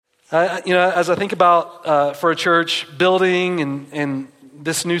As I think about for a church building and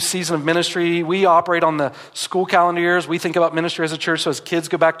this new season of ministry, we operate on the school calendar years. We think about ministry as a church. So as kids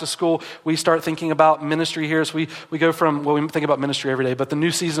go back to school, we start thinking about ministry here. So we go from, we think about ministry every day, but the new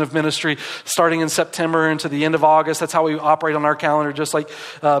season of ministry starting in September into the end of August, that's how we operate on our calendar, just like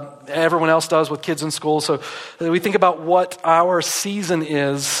everyone else does with kids in school. So we think about what our season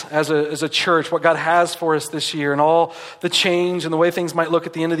is as a church, what God has for us this year, and all the change and the way things might look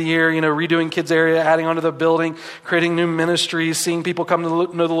at the end of the year, redoing kids area, adding onto the building, creating new ministries, seeing people come to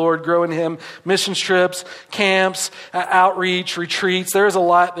know the Lord, grow in Him, mission trips, camps, outreach, retreats. There is a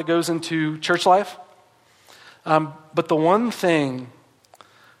lot that goes into church life. But the one thing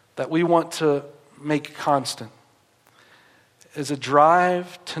that we want to make constant is a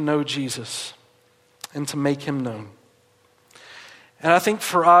drive to know Jesus and to make Him known. And I think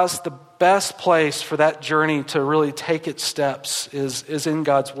for us, the best place for that journey to really take its steps is in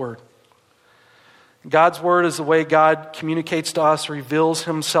God's Word. God's Word is the way God communicates to us, reveals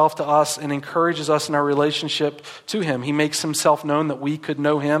Himself to us, and encourages us in our relationship to Him. He makes Himself known that we could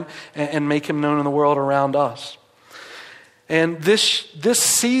know Him and make Him known in the world around us. And this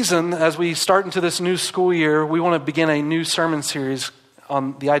season, as we start into this new school year, we want to begin a new sermon series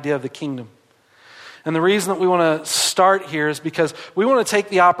on the idea of the kingdom. And the reason that we want to start here is because we want to take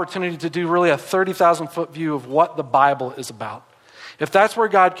the opportunity to do really a 30,000-foot view of what the Bible is about. If that's where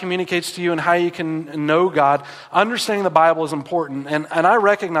God communicates to you and how you can know God, understanding the Bible is important. And I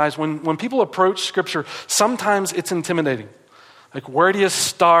recognize when people approach Scripture, sometimes it's intimidating. Like, where do you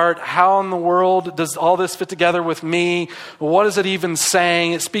start? How in the world does all this fit together with me? What is it even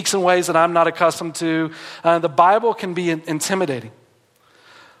saying? It speaks in ways that I'm not accustomed to. The Bible can be intimidating.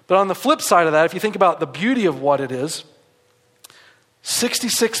 But on the flip side of that, if you think about the beauty of what it is,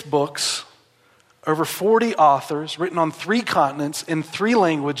 66 books, over 40 authors, written on 3 continents, in 3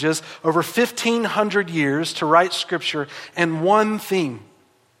 languages, over 1,500 years to write Scripture, and one theme.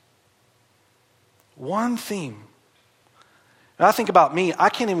 One theme. And I think about me, I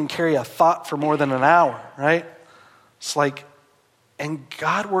can't even carry a thought for more than an hour, right? It's like, and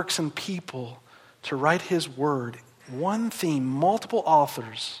God works in people to write His Word. One theme, multiple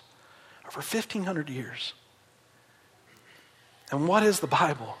authors, over 1,500 years. And what is the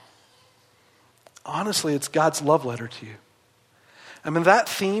Bible? Honestly, it's God's love letter to you. I mean, that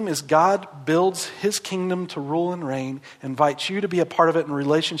theme is God builds His kingdom to rule and reign, invites you to be a part of it in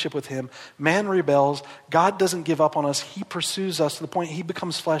relationship with Him. Man rebels. God doesn't give up on us. He pursues us to the point He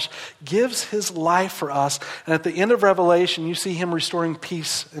becomes flesh, gives His life for us. And at the end of Revelation, you see Him restoring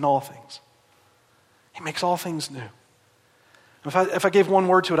peace in all things. He makes all things new. If I gave one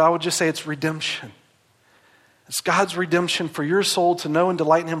word to it, I would just say it's redemption. It's God's redemption for your soul to know and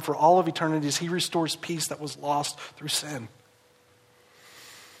delight in Him for all of eternity as He restores peace that was lost through sin.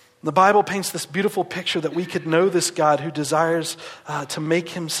 The Bible paints this beautiful picture that we could know this God who desires to make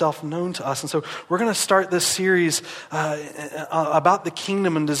Himself known to us. And so we're going to start this series about the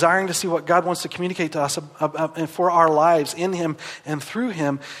kingdom and desiring to see what God wants to communicate to us for our lives in Him and through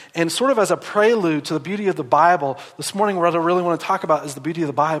Him. And sort of as a prelude to the beauty of the Bible, this morning what I really want to talk about is the beauty of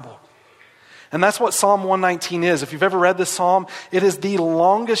the Bible. And that's what Psalm 119 is. If you've ever read this psalm, it is the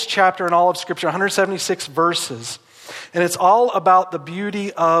longest chapter in all of Scripture, 176 verses. And it's all about the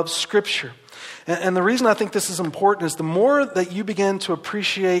beauty of Scripture. And the reason I think this is important is the more that you begin to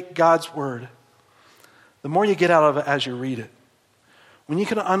appreciate God's Word, the more you get out of it as you read it. When you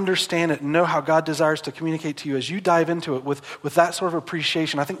can understand it and know how God desires to communicate to you as you dive into it with that sort of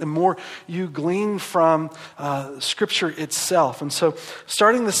appreciation, I think the more you glean from Scripture itself. And so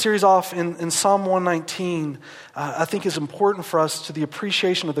starting the series off in Psalm 119, I think is important for us to the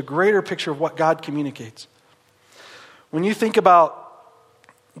appreciation of the greater picture of what God communicates. When you think about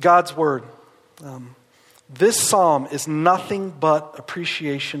God's Word, this psalm is nothing but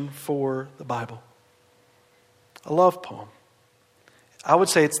appreciation for the Bible. A love poem. I would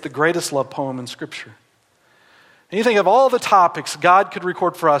say it's the greatest love poem in Scripture. And you think of all the topics God could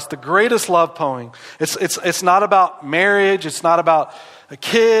record for us, the greatest love poem. It's not about marriage, it's not about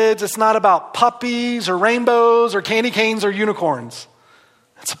kids, it's not about puppies or rainbows or candy canes or unicorns.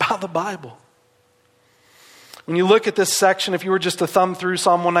 It's about the Bible. When you look at this section, if you were just to thumb through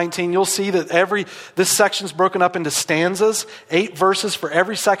Psalm 119, you'll see that this section is broken up into stanzas, 8 verses for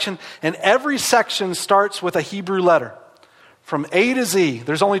every section, and every section starts with a Hebrew letter. From A to Z,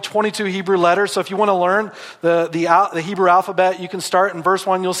 there's only 22 Hebrew letters, so if you want to learn the Hebrew alphabet, you can start in verse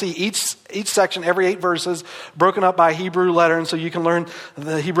 1. You'll see each section, every 8 verses, broken up by a Hebrew letter, and so you can learn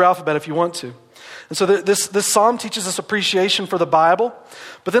the Hebrew alphabet if you want to. And so this psalm teaches us appreciation for the Bible.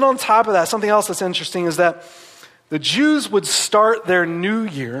 But then on top of that, something else that's interesting is that the Jews would start their new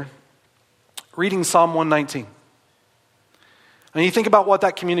year reading Psalm 119. And you think about what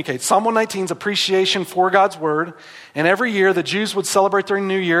that communicates. Psalm 119 is appreciation for God's word. And every year the Jews would celebrate their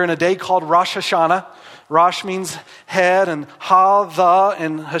new year in a day called Rosh Hashanah. Rosh means head, and and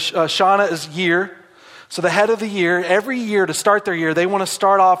Hashanah is year. So the head of the year, every year to start their year, they want to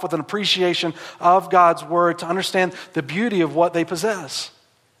start off with an appreciation of God's word to understand the beauty of what they possess.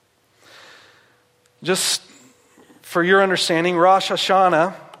 Just for your understanding, Rosh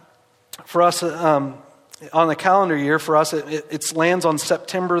Hashanah, for us, on the calendar year, for us, it lands on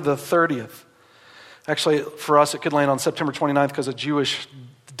September the 30th. Actually, for us, it could land on September 29th because a Jewish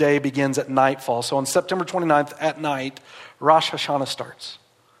day begins at nightfall. So on September 29th at night, Rosh Hashanah starts.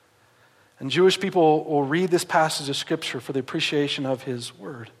 And Jewish people will read this passage of Scripture for the appreciation of His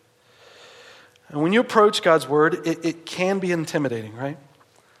Word. And when you approach God's Word, it can be intimidating, right?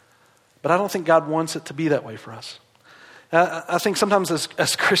 But I don't think God wants it to be that way for us. I think sometimes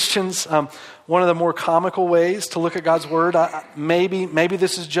as Christians, one of the more comical ways to look at God's Word, maybe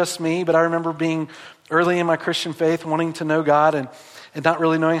this is just me, but I remember being early in my Christian faith, wanting to know God and not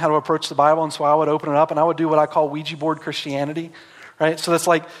really knowing how to approach the Bible. And so I would open it up and I would do what I call Ouija board Christianity, right? So that's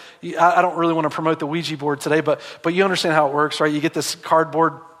like, I don't really want to promote the Ouija board today, but you understand how it works, right? You get this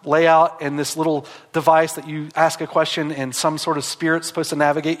cardboard layout and this little device that you ask a question and some sort of spirit's supposed to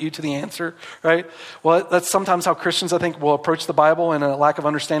navigate you to the answer, right? Well, that's sometimes how Christians, I think, will approach the Bible in a lack of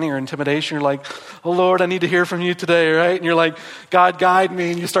understanding or intimidation. You're like, oh Lord, I need to hear from you today, right? And you're like, God, guide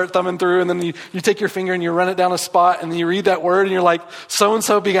me. And you start thumbing through and then you take your finger and you run it down a spot and then you read that word and you're like,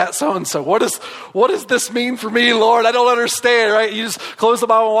 so-and-so begat so-and-so. What does this mean for me, Lord? I don't understand, right? You just close the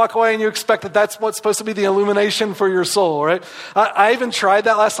Bible and walk away and you expect that that's what's supposed to be the illumination for your soul, right? I even tried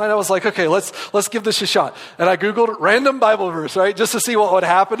that last night. I was like, okay, let's give this a shot. And I Googled random Bible verse, right? Just to see what would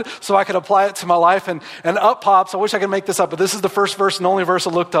happen so I could apply it to my life. And up pops, I wish I could make this up, but this is the first verse and only verse I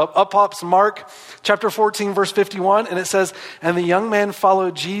looked up. Up pops Mark chapter 14, verse 51. And it says, and the young man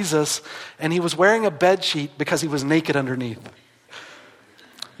followed Jesus and he was wearing a bed sheet because he was naked underneath.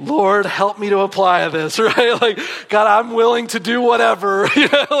 Lord, help me to apply this, right? Like, God, I'm willing to do whatever.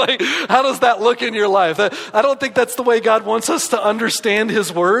 Like, how does that look in your life? I don't think that's the way God wants us to understand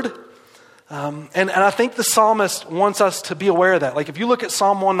His Word. And I think the psalmist wants us to be aware of that. Like, if you look at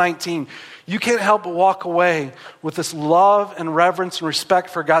Psalm 119, you can't help but walk away with this love and reverence and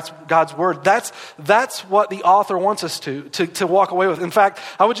respect for God's Word. That's what the author wants us to walk away with. In fact,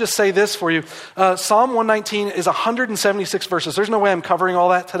 I would just say this for you. Psalm 119 is 176 verses. There's no way I'm covering all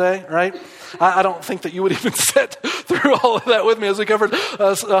that today, right? I don't think that you would even sit through all of that with me as we covered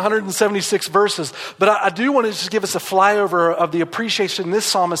 176 verses. But I do want to just give us a flyover of the appreciation this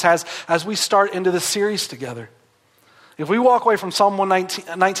psalmist has as we start into this series together. If we walk away from Psalm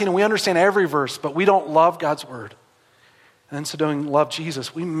 119 and we understand every verse, but we don't love God's Word, and so don't love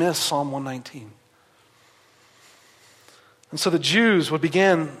Jesus, we miss Psalm 119. And so the Jews would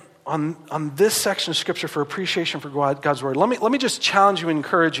begin on this section of Scripture for appreciation for God's Word. Let me just challenge you and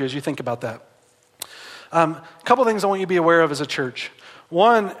encourage you as you think about that. A couple things I want you to be aware of as a church.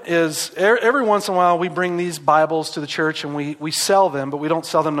 One is every once in a while we bring these Bibles to the church and we sell them, but we don't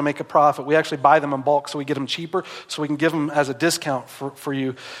sell them to make a profit. We actually buy them in bulk so we get them cheaper so we can give them as a discount for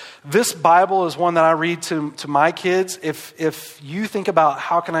you. This Bible is one that I read to my kids. If you think about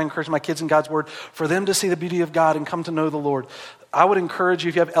how can I encourage my kids in God's Word for them to see the beauty of God and come to know the Lord, I would encourage you,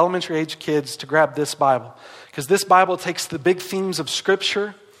 if you have elementary age kids, to grab this Bible. Because this Bible takes the big themes of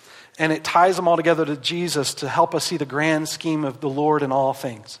Scripture and it ties them all together to Jesus to help us see the grand scheme of the Lord in all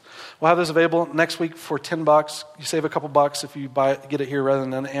things. We'll have those available next week for $10. You save a couple bucks if you get it here rather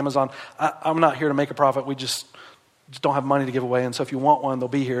than on Amazon. I'm not here to make a profit. We just don't have money to give away. And so if you want one, they'll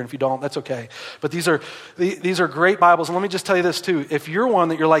be here. And if you don't, that's okay. But these are great Bibles. And let me just tell you this too. If you're one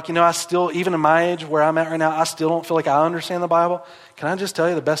that you're like, I still, even in my age where I'm at right now, I still don't feel like I understand the Bible. Can I just tell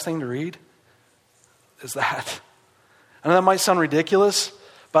you the best thing to read is that? I know that might sound ridiculous,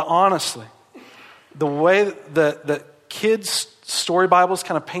 but honestly, the way that kids' story Bibles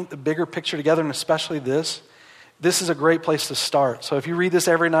kind of paint the bigger picture together, and especially this is a great place to start. So if you read this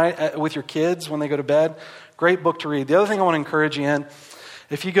every night with your kids when they go to bed, great book to read. The other thing I want to encourage you in,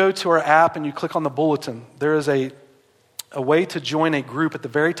 if you go to our app and you click on the bulletin, there is a way to join a group at the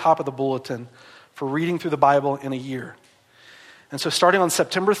very top of the bulletin for reading through the Bible in a year. And so starting on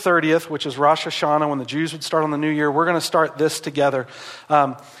September 30th, which is Rosh Hashanah, when the Jews would start on the new year, we're going to start this together.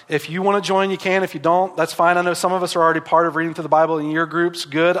 If you want to join, you can. If you don't, that's fine. I know some of us are already part of reading through the Bible in your groups.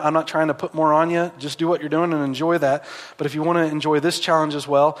 Good. I'm not trying to put more on you. Just do what you're doing and enjoy that. But if you want to enjoy this challenge as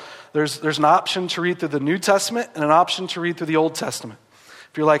well, there's an option to read through the New Testament and an option to read through the Old Testament.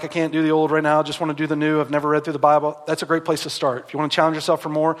 If you're like, I can't do the old right now, just want to do the new, I've never read through the Bible, that's a great place to start. If you want to challenge yourself for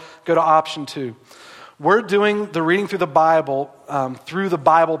more, go to option 2. We're doing the reading through the Bible through the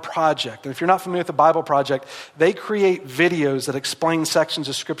Bible Project. And if you're not familiar with the Bible Project, they create videos that explain sections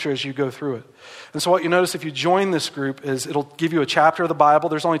of Scripture as you go through it. And so what you notice if you join this group is it'll give you a chapter of the Bible.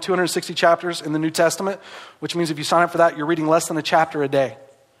 There's only 260 chapters in the New Testament, which means if you sign up for that, you're reading less than a chapter a day.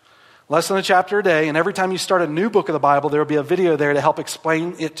 Less than a chapter a day, and every time you start a new book of the Bible, there will be a video there to help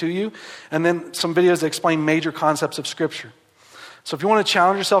explain it to you, and then some videos that explain major concepts of Scripture. So if you want to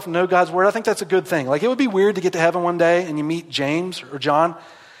challenge yourself and know God's Word, I think that's a good thing. Like, it would be weird to get to heaven one day and you meet James or John,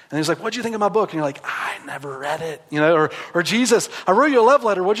 and he's like, what'd you think of my book? And you're like, I never read it. Or Jesus, I wrote you a love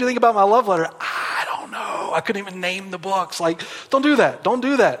letter. What'd you think about my love letter? I don't know. I couldn't even name the books. Like, don't do that. Don't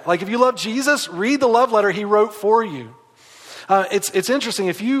do that. Like, if you love Jesus, read the love letter he wrote for you. It's interesting,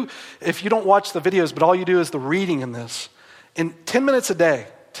 if you don't watch the videos, but all you do is the reading in this, in 10 minutes a day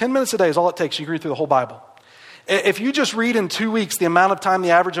is all it takes. You can read through the whole Bible. If you just read in 2 weeks the amount of time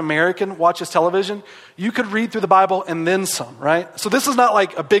the average American watches television, you could read through the Bible and then some, right? So this is not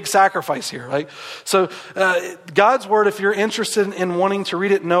like a big sacrifice here, right? So God's Word, if you're interested in wanting to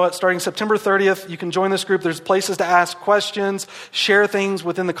read it and know it, starting September 30th, you can join this group. There's places to ask questions, share things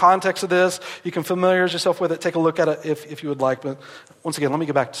within the context of this. You can familiarize yourself with it, take a look at it if you would like. But once again, let me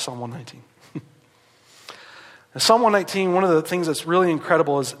get back to Psalm 119. Psalm 119, one of the things that's really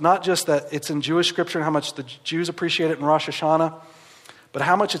incredible is not just that it's in Jewish scripture and how much the Jews appreciate it in Rosh Hashanah, but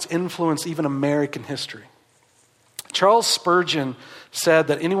how much it's influenced even American history. Charles Spurgeon said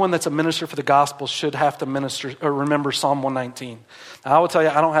that anyone that's a minister for the gospel should have to minister or remember Psalm 119. Now, I will tell you,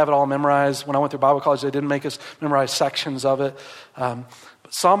 I don't have it all memorized. When I went through Bible college, they didn't make us memorize sections of it. But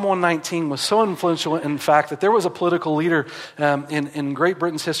Psalm 119 was so influential, in fact, that there was a political leader in Great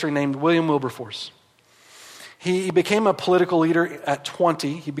Britain's history named William Wilberforce. He became a political leader at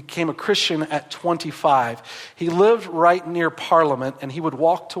 20. He became a Christian at 25. He lived right near Parliament, and he would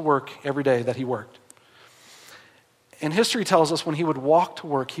walk to work every day that he worked. And history tells us when he would walk to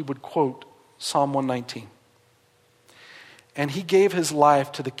work, he would quote Psalm 119. And he gave his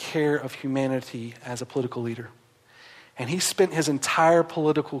life to the care of humanity as a political leader. And he spent his entire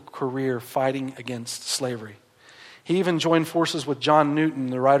political career fighting against slavery. He even joined forces with John Newton,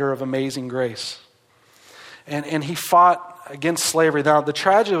 the writer of Amazing Grace. And he fought against slavery. Now, the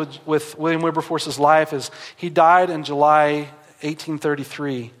tragedy with William Wilberforce's life is he died in July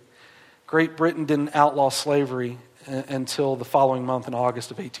 1833. Great Britain didn't outlaw slavery until the following month in August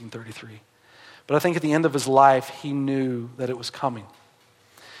of 1833. But I think at the end of his life, he knew that it was coming.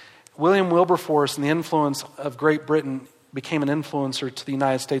 William Wilberforce and the influence of Great Britain became an influencer to the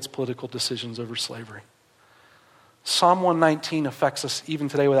United States political decisions over slavery. Psalm 119 affects us even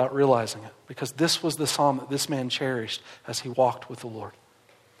today without realizing it, because this was the psalm that this man cherished as he walked with the Lord.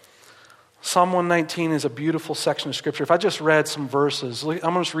 Psalm 119 is a beautiful section of Scripture. If I just read some verses, I'm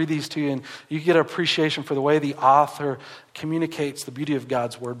going to just read these to you, and you get an appreciation for the way the author communicates the beauty of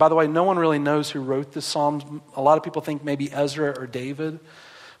God's Word. By the way, no one really knows who wrote this psalm. A lot of people think maybe Ezra or David,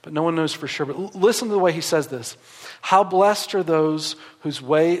 but no one knows for sure. But listen to the way he says this. How blessed are those whose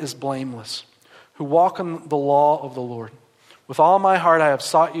way is blameless, who walk in the law of the Lord. With all my heart I have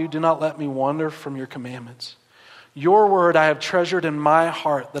sought you. Do not let me wander from your commandments. Your word I have treasured in my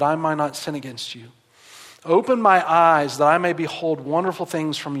heart, that I might not sin against you. Open my eyes, that I may behold wonderful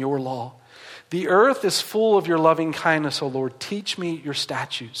things from your law. The earth is full of your loving kindness, O Lord. Teach me your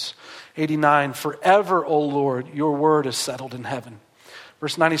statutes. 89, forever, O Lord, your word is settled in heaven.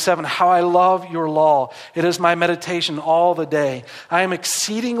 Verse 97, how I love your law. It is my meditation all the day. I am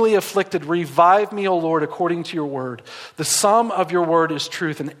exceedingly afflicted. Revive me, O Lord, according to your word. The sum of your word is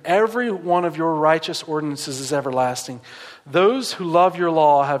truth, and every one of your righteous ordinances is everlasting. Those who love your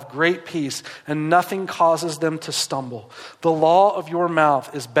law have great peace, and nothing causes them to stumble. The law of your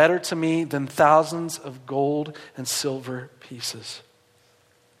mouth is better to me than thousands of gold and silver pieces.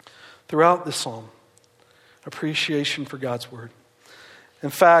 Throughout this psalm, appreciation for God's word. In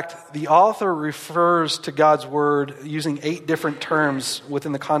fact, the author refers to God's word using 8 different terms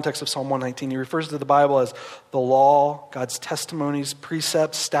within the context of Psalm 119. He refers to the Bible as the law, God's testimonies,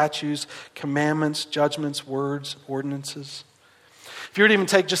 precepts, statutes, commandments, judgments, words, ordinances. If you were to even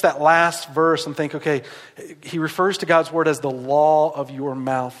take just that last verse and think, okay, he refers to God's word as the law of your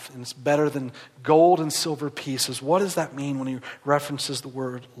mouth, and it's better than gold and silver pieces. What does that mean when he references the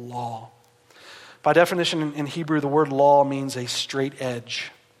word law? By definition in Hebrew, the word law means a straight edge.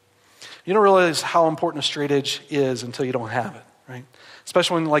 You don't realize how important a straight edge is until you don't have it, right?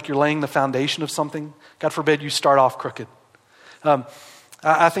 Especially when you're laying the foundation of something. God forbid you start off crooked.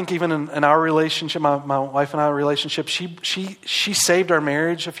 I think even in our relationship, my wife and I relationship, she saved our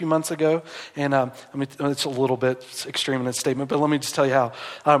marriage a few months ago. And it's a little bit extreme in its statement, but let me just tell you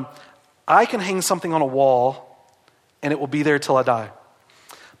how. I can hang something on a wall and it will be there till I die.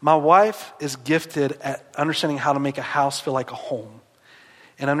 My wife is gifted at understanding how to make a house feel like a home,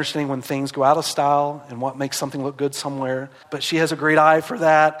 and understanding when things go out of style and what makes something look good somewhere. But she has a great eye for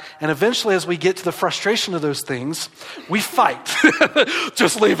that. And eventually, as we get to the frustration of those things, we fight.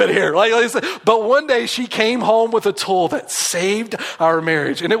 Just leave it here. Like I said, but one day she came home with a tool that saved our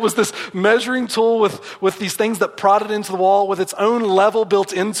marriage. And it was this measuring tool with these things that prodded into the wall with its own level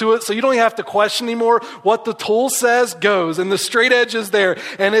built into it. So you don't even have to question anymore. What the tool says goes. And the straight edge is there.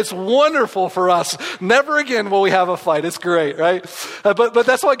 And it's wonderful for us. Never again will we have a fight. It's great, right?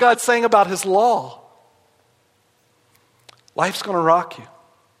 But that's what God's saying about his law. Life's going to rock you.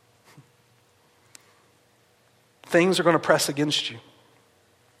 Things are going to press against you.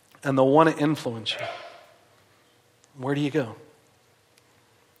 And they'll want to influence you. Where do you go?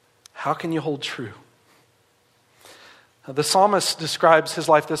 How can you hold true? The psalmist describes his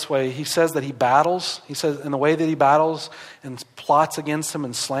life this way. He says that he battles. He says in the way that he battles and plots against him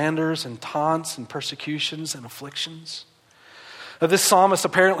and slanders and taunts and persecutions and afflictions. This psalmist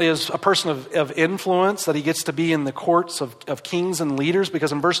apparently is a person of influence, that he gets to be in the courts of kings and leaders,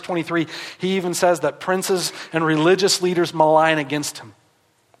 because in verse 23, he even says that princes and religious leaders malign against him.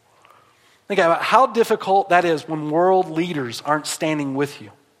 Think about how difficult that is when world leaders aren't standing with you.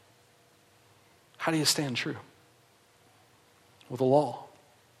 How do you stand true? With the law.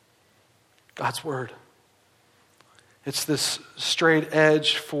 God's word. It's this straight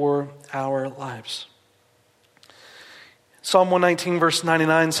edge for our lives. Psalm 119 verse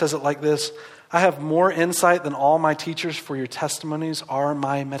 99 says it like this: I have more insight than all my teachers, for your testimonies are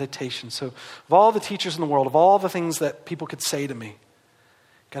my meditation. So of all the teachers in the world, of all the things that people could say to me,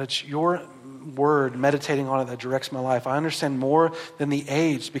 God, it's your word, meditating on it, that directs my life. I understand more than the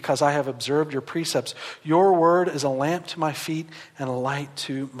aged because I have observed your precepts. Your word is a lamp to my feet and a light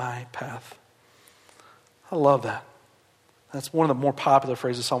to my path. I love that. That's one of the more popular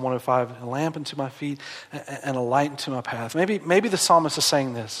phrases, Psalm 105, a lamp unto my feet and a light unto my path. Maybe the psalmist is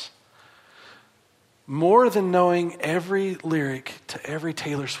saying this. More than knowing every lyric to every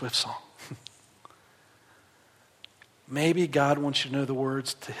Taylor Swift song, maybe God wants you to know the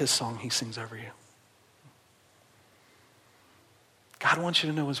words to his song he sings over you. God wants you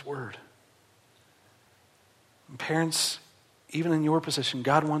to know his word. And parents, even in your position,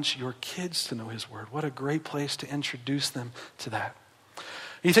 God wants your kids to know his word. What a great place to introduce them to that.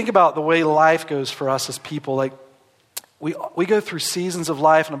 You think about the way life goes for us as people. Like we go through seasons of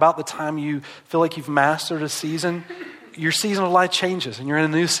life, and about the time you feel like you've mastered a season, your season of life changes and you're in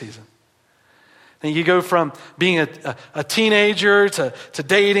a new season. And you go from being a teenager to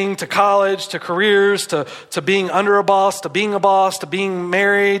dating, to college, to careers, to being under a boss, to being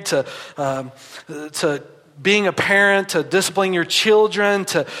married, to being a parent, to disciplining your children,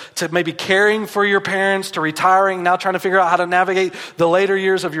 to maybe caring for your parents, to retiring, now trying to figure out how to navigate the later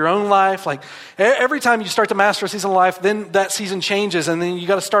years of your own life. Like every time you start to master a season of life, then that season changes, and then you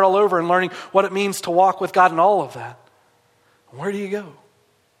got to start all over and learning what it means to walk with God in all of that. Where do you go?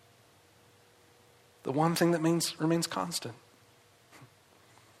 The one thing that remains constant.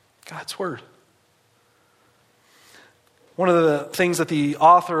 God's word. One of the things that the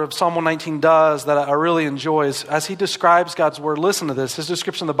author of Psalm 119 does that I really enjoy is as he describes God's word, listen to this, his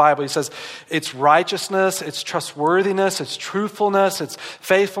description of the Bible. He says, it's righteousness, it's trustworthiness, it's truthfulness, it's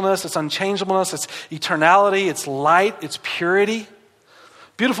faithfulness, it's unchangeableness, it's eternality, it's light, it's purity.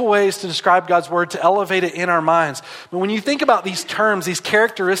 Beautiful ways to describe God's word, to elevate it in our minds. But when you think about these terms, these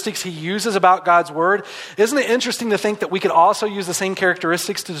characteristics he uses about God's word, isn't it interesting to think that we could also use the same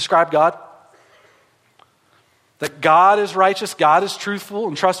characteristics to describe God? That God is righteous, God is truthful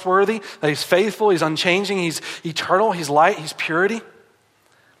and trustworthy, that he's faithful, he's unchanging, he's eternal, he's light, he's purity.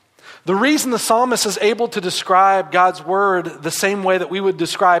 The reason the psalmist is able to describe God's word the same way that we would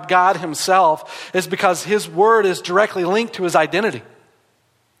describe God himself is because his word is directly linked to his identity.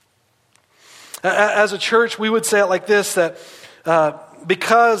 As a church, we would say it like this, that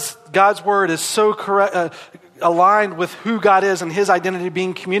because God's word is so aligned with who God is and his identity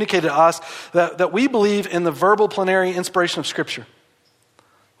being communicated to us, that we believe in the verbal plenary inspiration of Scripture.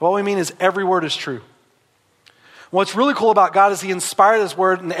 What we mean is every word is true. What's really cool about God is he inspired his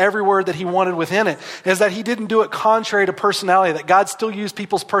word, and every word that he wanted within it is that he didn't do it contrary to personality, that God still used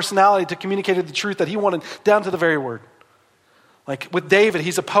people's personality to communicate the truth that he wanted down to the very word. Like with David,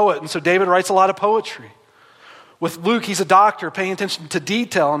 he's a poet, and so David writes a lot of poetry. With Luke, he's a doctor paying attention to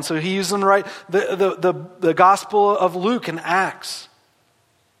detail, and so he uses them to write the Gospel of Luke and Acts.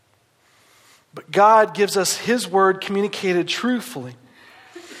 But God gives us his word communicated truthfully.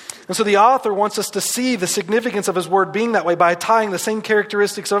 And so the author wants us to see the significance of his word being that way by tying the same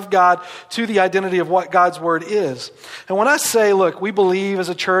characteristics of God to the identity of what God's word is. And when I say, look, we believe as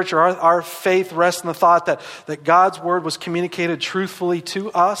a church, or our faith rests in the thought that God's word was communicated truthfully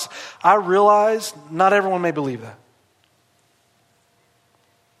to us, I realize not everyone may believe that.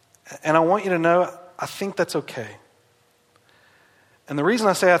 And I want you to know, I think that's okay. And the reason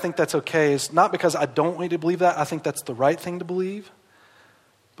I say I think that's okay is not because I don't want you to believe that. I think that's the right thing to believe.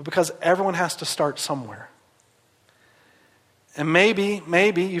 But because everyone has to start somewhere. And maybe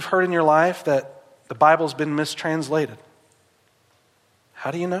you've heard in your life that the Bible's been mistranslated. How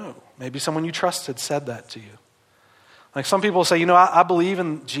do you know? Maybe someone you trusted said that to you. Like some people say, I believe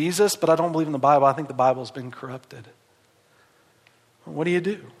in Jesus, but I don't believe in the Bible. I think the Bible's been corrupted. What do you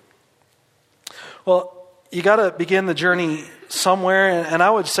do? Well, you got to begin the journey somewhere. And I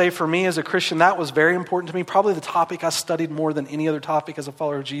would say for me as a Christian, that was very important to me. Probably the topic I studied more than any other topic as a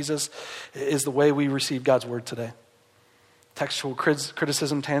follower of Jesus is the way we receive God's word today. Textual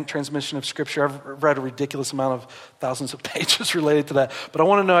criticism, transmission of Scripture. I've read a ridiculous amount of thousands of pages related to that. But I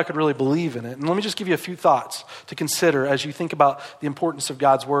want to know I could really believe in it. And let me just give you a few thoughts to consider as you think about the importance of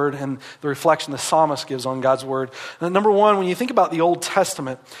God's word and the reflection the psalmist gives on God's word. And number one, when you think about the Old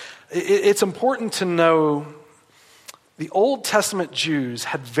Testament, it's important to know the Old Testament Jews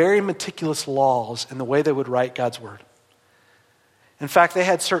had very meticulous laws in the way they would write God's word. In fact, they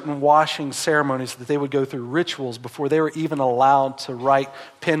had certain washing ceremonies that they would go through, rituals, before they were even allowed to write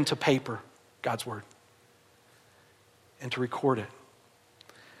pen to paper God's word and to record it.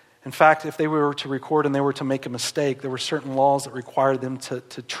 In fact, if they were to record and they were to make a mistake, there were certain laws that required them to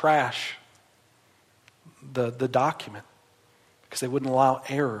trash the document because they wouldn't allow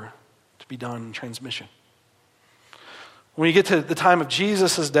error to be done in transmission. When you get to the time of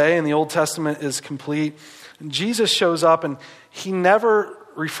Jesus' day and the Old Testament is complete, Jesus shows up and he never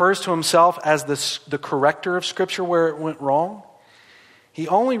refers to himself as the corrector of Scripture where it went wrong. He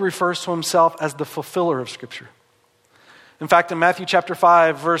only refers to himself as the fulfiller of Scripture. In fact, in Matthew chapter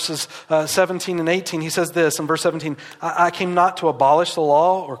 5, verses 17 and 18, he says this in verse 17, I came not to abolish the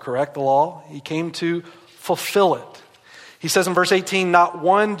law or correct the law. He came to fulfill it. He says in verse 18, not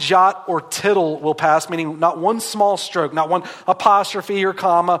one jot or tittle will pass, meaning not one small stroke, not one apostrophe or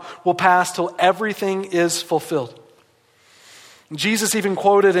comma will pass till everything is fulfilled. Jesus even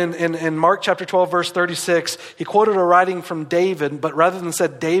quoted in Mark chapter 12, verse 36, he quoted a writing from David, but rather than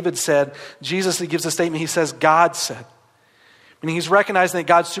said David said, Jesus he gives a statement, he says God said. Meaning he's recognizing that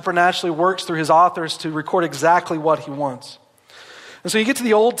God supernaturally works through his authors to record exactly what he wants. And so you get to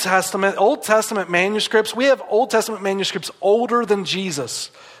the Old Testament manuscripts. We have Old Testament manuscripts older than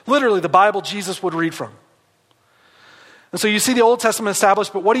Jesus. Literally the Bible Jesus would read from. And so you see the Old Testament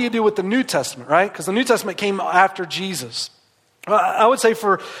established, but what do you do with the New Testament, right? Because the New Testament came after Jesus. I would say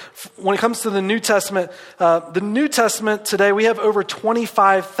when it comes to the New Testament today, we have over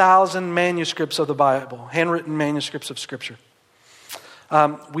 25,000 manuscripts of the Bible, handwritten manuscripts of Scripture.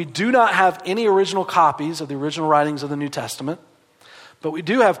 We do not have any original copies of the original writings of the New Testament. But we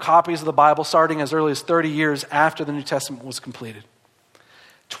do have copies of the Bible starting as early as 30 years after the New Testament was completed.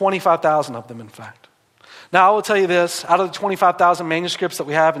 25,000 of them, in fact. Now, I will tell you this. Out of the 25,000 manuscripts that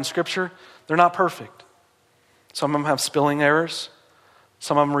we have in Scripture, they're not perfect. Some of them have spelling errors.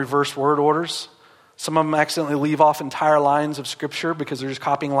 Some of them reverse word orders. Some of them accidentally leave off entire lines of Scripture because they're just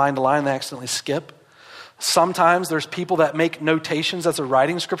copying line to line and they accidentally skip. Sometimes there's people that make notations as they're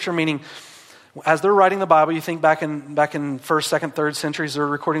writing Scripture, meaning as they're writing the Bible, you think back in first, second, third centuries, they're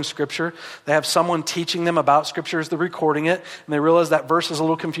recording Scripture. They have someone teaching them about Scripture as they're recording it, and they realize that verse is a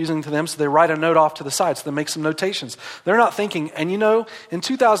little confusing to them, so they write a note off to the side, so they make some notations. They're not thinking, and in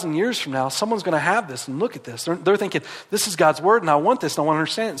 2,000 years from now, someone's going to have this and look at this. They're thinking, this is God's word, and I want this, and I want to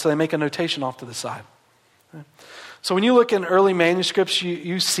understand it, so they make a notation off to the side. So when you look in early manuscripts,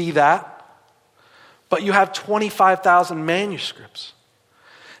 you see that, but you have 25,000 manuscripts.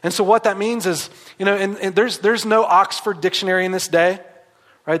 And so what that means is, and there's no Oxford dictionary in this day,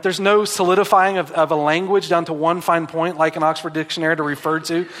 right? There's no solidifying of a language down to one fine point like an Oxford dictionary to refer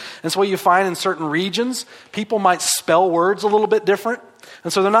to. And so what you find in certain regions, people might spell words a little bit different.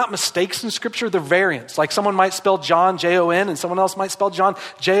 And so they're not mistakes in Scripture, they're variants. Like someone might spell John, Jon, and someone else might spell John,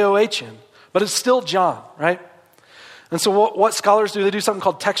 John. But it's still John, right? And so what scholars do, they do something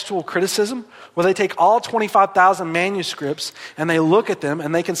called textual criticism, where they take all 25,000 manuscripts and they look at them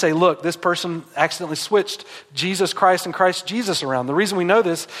and they can say, look, this person accidentally switched Jesus Christ and Christ Jesus around. The reason we know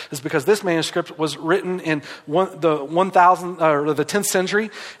this is because this manuscript was written in the 10th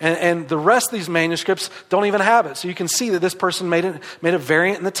century, and the rest of these manuscripts don't even have it. So you can see that this person made a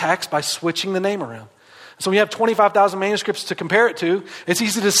variant in the text by switching the name around. So when you have 25,000 manuscripts to compare it to, it's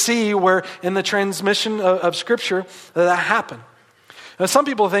easy to see where in the transmission of Scripture that happened. Now, some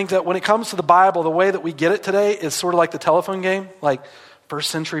people think that when it comes to the Bible, the way that we get it today is sort of like the telephone game, like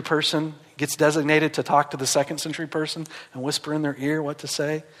first century person gets designated to talk to the second century person and whisper in their ear what to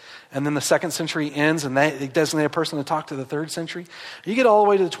say. And then the second century ends and they designate a person to talk to the third century. You get all the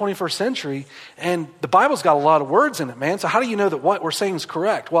way to the 21st century and the Bible's got a lot of words in it, man. So how do you know that what we're saying is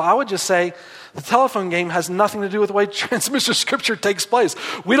correct? Well, I would just say the telephone game has nothing to do with the way transmission of Scripture takes place.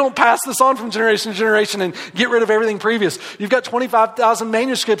 We don't pass this on from generation to generation and get rid of everything previous. You've got 25,000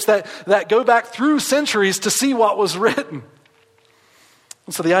 manuscripts that go back through centuries to see what was written.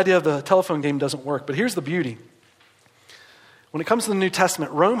 And so the idea of the telephone game doesn't work. But here's the beauty. When it comes to the New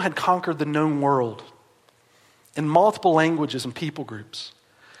Testament, Rome had conquered the known world in multiple languages and people groups.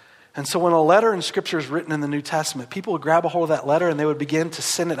 And so when a letter in Scripture is written in the New Testament, people would grab a hold of that letter and they would begin to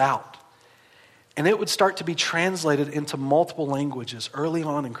send it out. And it would start to be translated into multiple languages early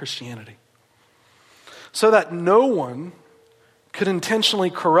on in Christianity. So that no one could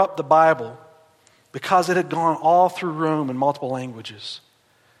intentionally corrupt the Bible because it had gone all through Rome in multiple languages.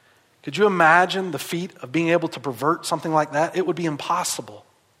 Could you imagine the feat of being able to pervert something like that? It would be impossible.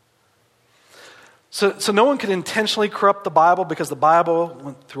 So no one could intentionally corrupt the Bible because the Bible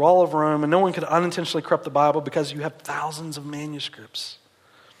went through all of Rome, and no one could unintentionally corrupt the Bible because you have thousands of manuscripts.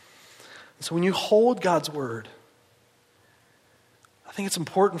 So when you hold God's word, I think it's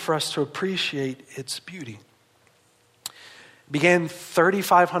important for us to appreciate its beauty. It began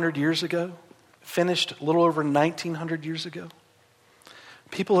 3,500 years ago, finished a little over 1,900 years ago.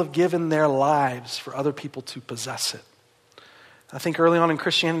 People have given their lives for other people to possess it. I think early on in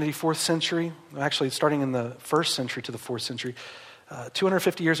Christianity, 4th century, actually starting in the 1st century to the 4th century,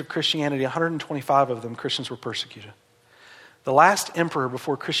 250 years of Christianity, 125 of them Christians were persecuted. The last emperor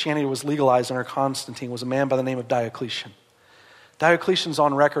before Christianity was legalized under Constantine was a man by the name of Diocletian. Diocletian's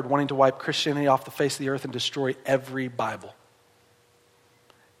on record wanting to wipe Christianity off the face of the earth and destroy every Bible.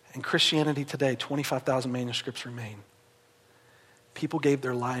 In Christianity today, 25,000 manuscripts remain. People gave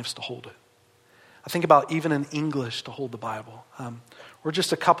their lives to hold it. I think about even in English to hold the Bible. We're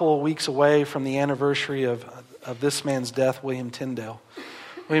just a couple of weeks away from the anniversary of this man's death, William Tyndale.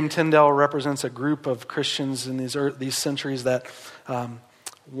 William Tyndale represents a group of Christians in these centuries that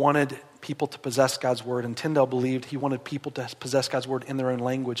wanted people to possess God's word. And Tyndale believed he wanted people to possess God's word in their own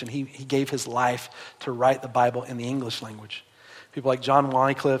language. And he gave his life to write the Bible in the English language. People like John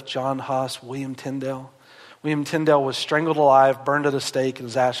Wycliffe, John Huss, William Tyndale. William Tyndale was strangled alive, burned at a stake, and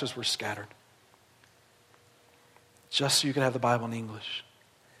his ashes were scattered. Just so you could have the Bible in English.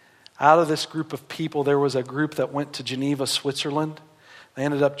 Out of this group of people, there was a group that went to Geneva, Switzerland. They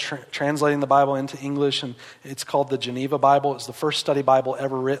ended up translating the Bible into English, and it's called the Geneva Bible. It's the first study Bible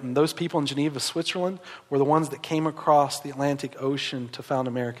ever written. Those people in Geneva, Switzerland, were the ones that came across the Atlantic Ocean to found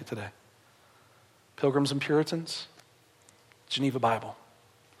America today. Pilgrims and Puritans, Geneva Bible.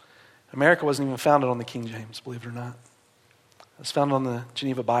 America wasn't even founded on the King James, believe it or not. It was founded on the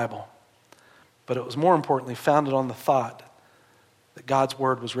Geneva Bible. But it was more importantly founded on the thought that God's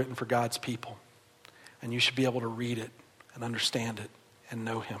word was written for God's people. And you should be able to read it and understand it and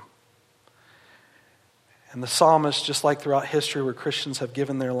know him. And the psalmist, just like throughout history where Christians have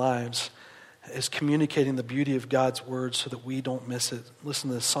given their lives, is communicating the beauty of God's word so that we don't miss it. Listen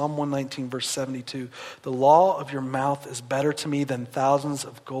to this, Psalm 119, verse 72. The law of your mouth is better to me than thousands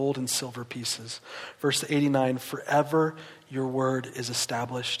of gold and silver pieces. Verse 89, forever your word is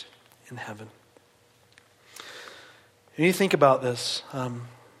established in heaven. And you think about this, the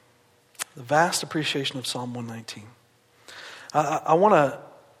vast appreciation of Psalm 119. I want to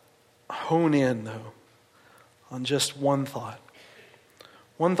hone in, though, on just one thought.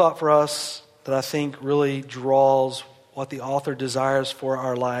 One thought for us that I think really draws what the author desires for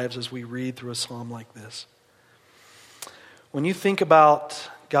our lives as we read through a psalm like this. When you think about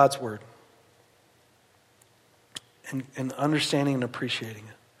God's word and understanding and appreciating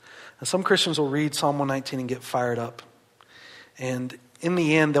it. Now, some Christians will read Psalm 119 and get fired up. And in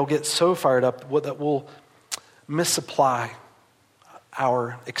the end, they'll get so fired up that will misapply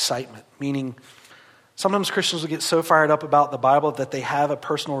our excitement. Meaning, sometimes Christians will get so fired up about the Bible that they have a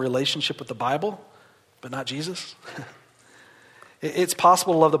personal relationship with the Bible, but not Jesus. It's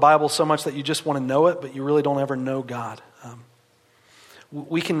possible to love the Bible so much that you just want to know it, but you really don't ever know God.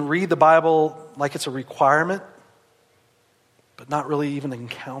 We can read the Bible like it's a requirement, but not really even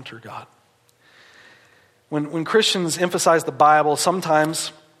encounter God. When Christians emphasize the Bible,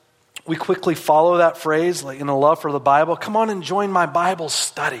 sometimes we quickly follow that phrase, like in a love for the Bible. Come on and join my Bible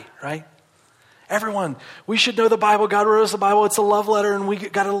study, right? Everyone, we should know the Bible. God wrote us the Bible. It's a love letter, and we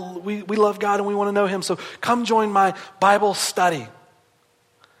love God and we want to know him. So come join my Bible study.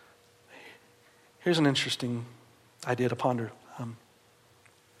 Here's an interesting idea to ponder.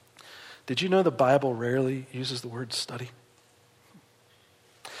 Did you know the Bible rarely uses the word study?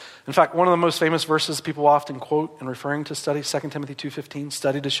 In fact, one of the most famous verses people often quote in referring to study, 2 Timothy 2:15,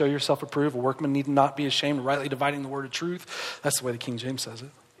 study to show yourself approved. A workman need not be ashamed, rightly dividing the word of truth. That's the way the King James says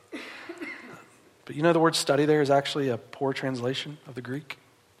it. But you know the word study there is actually a poor translation of the Greek.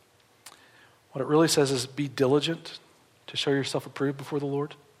 What it really says is be diligent to show yourself approved before the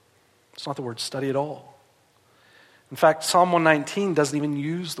Lord. It's not the word study at all. In fact, Psalm 119 doesn't even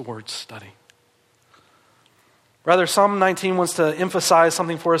use the word study. Rather, Psalm 19 wants to emphasize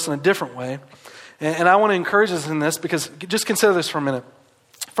something for us in a different way. And I want to encourage us in this because just consider this for a minute.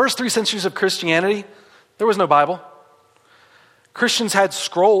 First 3 centuries of Christianity, there was no Bible. Christians had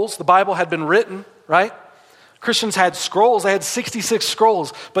scrolls. The Bible had been written, right? Christians had scrolls. They had 66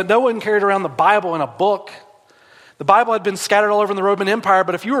 scrolls. But no one carried around the Bible in a book. The Bible had been scattered all over the Roman Empire,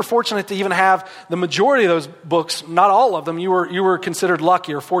 but if you were fortunate to even have the majority of those books, not all of them, you were considered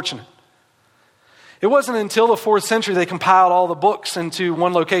lucky or fortunate. It wasn't until the 4th century they compiled all the books into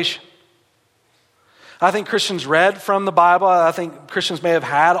one location. I think Christians read from the Bible. I think Christians may have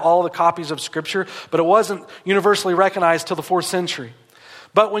had all the copies of Scripture, but it wasn't universally recognized till the 4th century.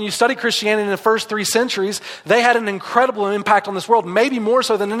 But when you study Christianity in the first 3 centuries, they had an incredible impact on this world, maybe more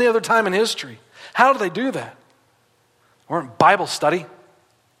so than any other time in history. How did they do that? They weren't Bible study.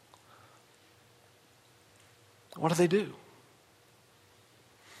 What do they do?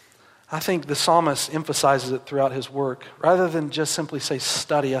 I think the psalmist emphasizes it throughout his work. Rather than just simply say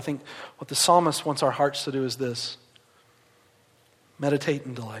study, I think what the psalmist wants our hearts to do is this: meditate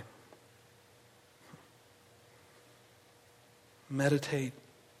and delight. Meditate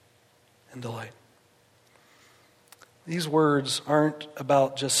and delight. These words aren't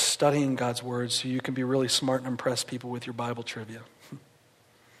about just studying God's word so you can be really smart and impress people with your Bible trivia.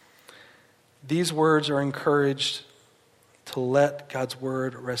 These words are encouraged to let God's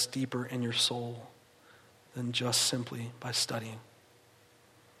word rest deeper in your soul than just simply by studying.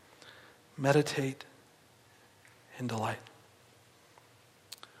 Meditate and delight.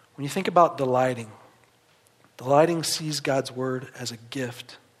 When you think about delighting sees God's word as a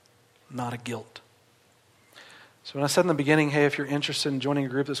gift, not a guilt. So when I said in the beginning, hey, if you're interested in joining a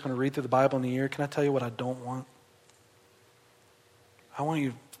group that's going to read through the Bible in a year, can I tell you what I don't want? I want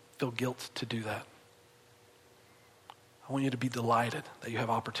you to feel guilt to do that. I want you to be delighted that you have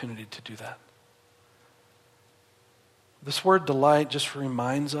opportunity to do that. This word delight just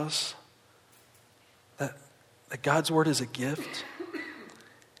reminds us that God's word is a gift,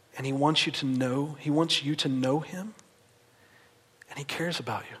 and he wants you to know him, and he cares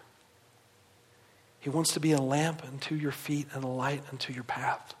about you. He wants to be a lamp unto your feet and a light unto your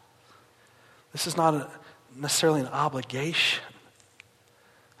path. This is not necessarily an obligation.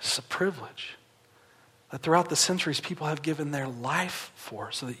 This is a privilege that throughout the centuries people have given their life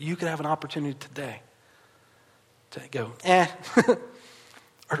for, so that you could have an opportunity today to go,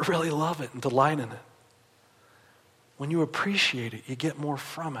 or to really love it and delight in it. When you appreciate it, you get more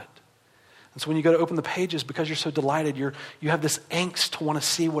from it. And so when you go to open the pages, because you're so delighted, you have this angst to want to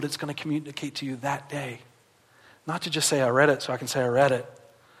see what it's going to communicate to you that day. Not to just say, I read it so I can say I read it.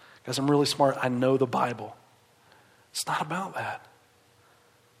 Because I'm really smart, I know the Bible. It's not about that.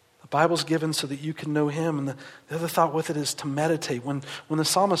 The Bible's given so that you can know him. And the other thought with it is to meditate. When the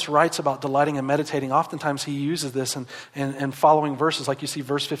psalmist writes about delighting and meditating, oftentimes he uses this in following verses. Like you see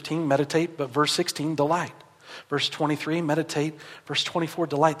verse 15, meditate, but verse 16, delight. Verse 23, meditate. Verse 24,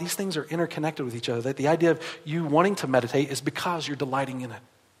 delight. These things are interconnected with each other. That the idea of you wanting to meditate is because you're delighting in it.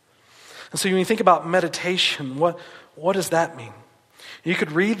 And so when you think about meditation, what does that mean? You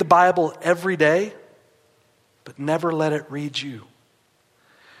could read the Bible every day, but never let it read you.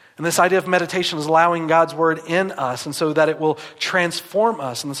 And this idea of meditation is allowing God's word in us, and so that it will transform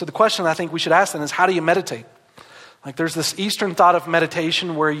us. And so the question I think we should ask then is, how do you meditate? Like there's this Eastern thought of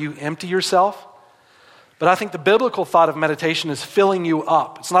meditation where you empty yourself. But I think the biblical thought of meditation is filling you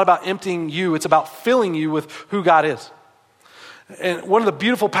up. It's not about emptying you, it's about filling you with who God is. And one of the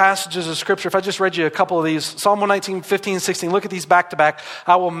beautiful passages of Scripture, if I just read you a couple of these, Psalm 119, 15, 16, look at these back to back.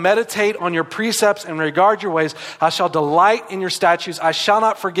 I will meditate on your precepts and regard your ways. I shall delight in your statutes. I shall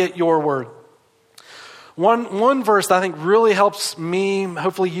not forget your word. One verse that I think really helps me,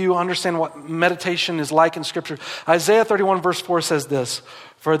 hopefully you, understand what meditation is like in Scripture. Isaiah 31 verse 4 says this,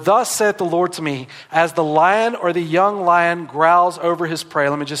 for thus saith the Lord to me, as the lion or the young lion growls over his prey.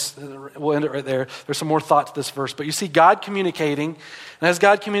 We'll end it right there. There's some more thought to this verse. But you see God communicating. And as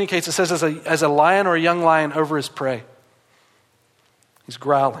God communicates, it says as a lion or a young lion over his prey. He's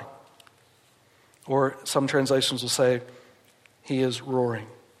growling. Or some translations will say he is roaring.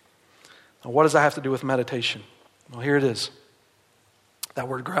 Now, what does that have to do with meditation? Well, here it is. That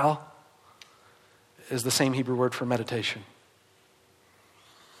word growl is the same Hebrew word for meditation.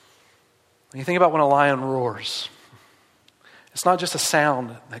 When you think about when a lion roars, it's not just a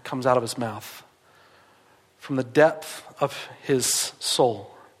sound that comes out of his mouth. From the depth of his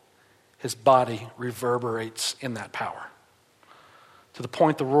soul, his body reverberates in that power. To the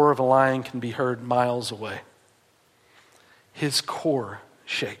point the roar of a lion can be heard miles away. His core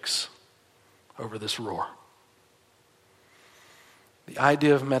shakes over this roar. The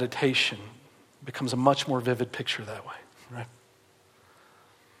idea of meditation becomes a much more vivid picture that way, right?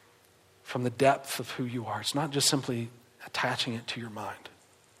 From the depth of who you are. It's not just simply attaching it to your mind,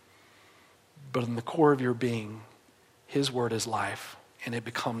 but in the core of your being, his word is life, and it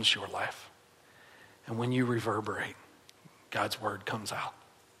becomes your life. And when you reverberate, God's word comes out.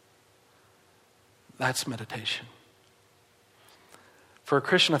 That's meditation. For a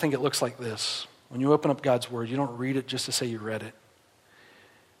Christian, I think it looks like this. When you open up God's word, you don't read it just to say you read it.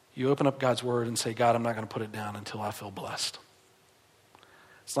 You open up God's word and say, God, I'm not going to put it down until I feel blessed.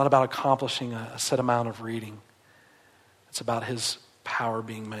 It's not about accomplishing a set amount of reading. It's about his power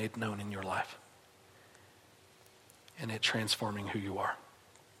being made known in your life and it transforming who you are.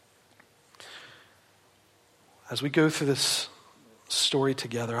 As we go through this story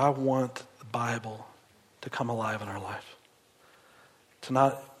together, I want the Bible to come alive in our life.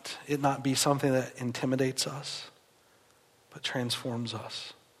 It not be something that intimidates us, but transforms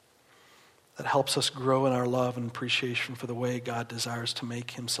us. That helps us grow in our love and appreciation for the way God desires to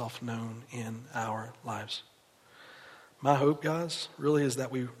make himself known in our lives. My hope, guys, really is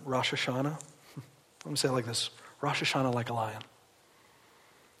that we Rosh Hashanah. Let me say it like this. Rosh Hashanah like a lion.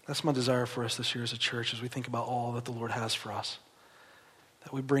 That's my desire for us this year as a church as we think about all that the Lord has for us.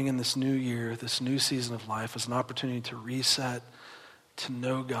 That we bring in this new year, this new season of life as an opportunity to reset, to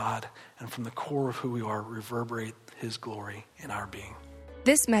know God, and from the core of who we are, reverberate his glory in our being.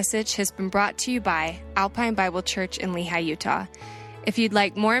 This message has been brought to you by Alpine Bible Church in Lehi, Utah. If you'd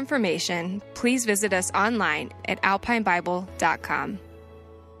like more information, please visit us online at alpinebible.com.